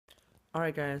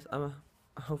Alright guys,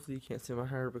 hopefully you can't see my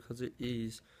hair because it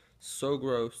is so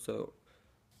gross. So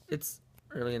it's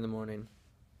early in the morning.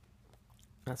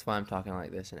 That's why I'm talking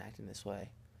like this and acting this way.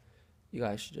 You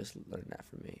guys should just learn that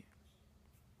from me.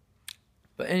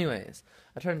 But anyways,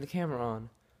 I turned the camera on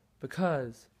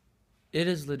because it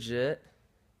is legit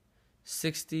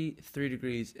 63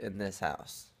 degrees in this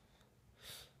house.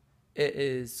 It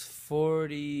is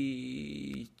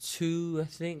 42, I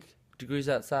think, degrees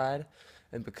outside.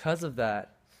 And because of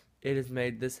that, it has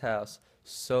made this house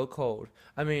so cold.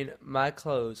 I mean, my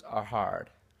clothes are hard.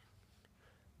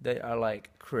 They are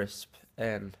like crisp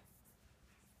and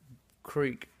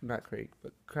not creak,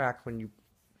 but crack when you,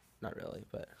 not really,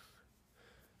 but,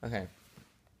 okay.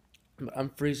 But I'm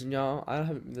freezing, y'all. I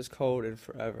haven't been this cold in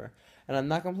forever. And I'm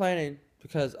not complaining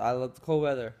because I love the cold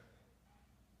weather.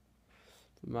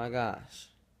 But my gosh.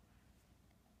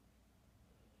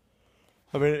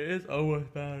 I mean, it is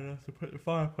almost bad enough to put the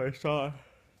fireplace on.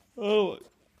 Oh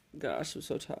my gosh, I'm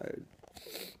so tired.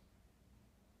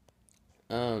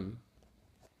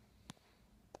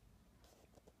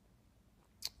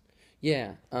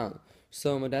 Yeah,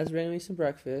 so my dad's bringing me some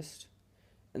breakfast,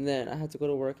 and then I have to go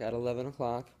to work at 11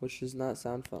 o'clock, which does not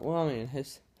sound fun. Well, I mean,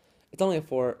 it's only a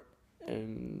 5-hour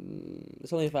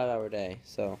day,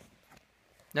 so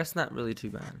that's not really too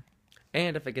bad.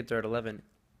 And if I get there at 11,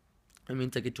 it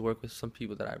means I get to work with some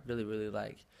people that I really, really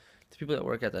like. The people that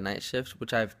work at the night shift,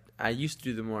 which I used to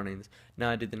do the mornings,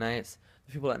 now I do the nights.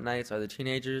 The people at nights are the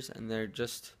teenagers, and they're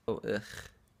just, The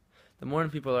morning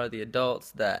people are the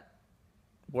adults that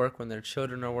work when their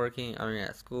children are working,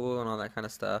 at school and all that kind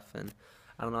of stuff, and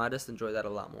I don't know, I just enjoy that a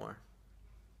lot more.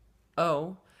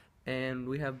 Oh, and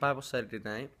we have Bible study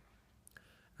tonight.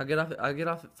 I'll get off at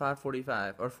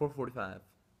 5:45 or 4:45.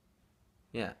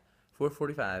 Yeah,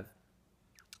 4:45.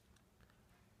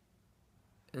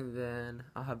 And then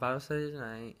I'll have Bible study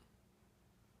tonight.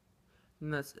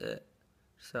 And that's it.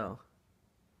 So,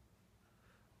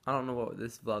 I don't know what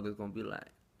this vlog is going to be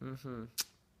like.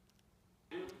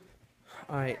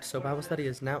 Alright, so Bible study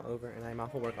is now over, and I'm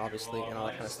off of work, obviously, and all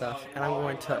that kind of stuff. And I'm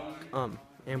going to,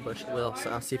 ambush Will, so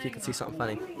I'll see if he can see something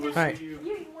funny. Alright.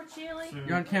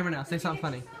 You're on camera now. Say something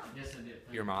funny. Yes, I did.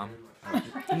 Your mom?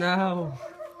 No.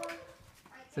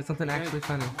 Say something actually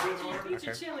funny.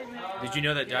 Okay. Did you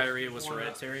know that diarrhea was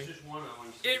hereditary?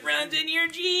 It runs in your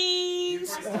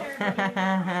genes!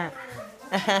 Got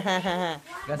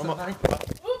something funny?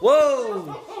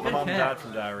 Whoa! My mom died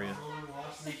from diarrhea.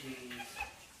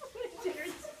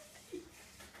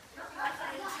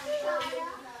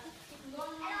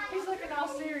 He's looking all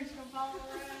serious.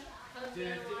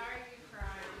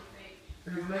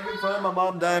 You're making fun of my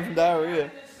mom dying from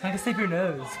diarrhea. I can save your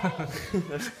nose.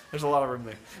 There's a lot of room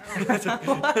there. There's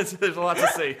a lot to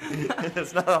see.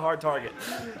 It's not a hard target.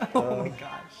 Oh my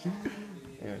gosh.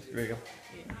 Anyways, here we go.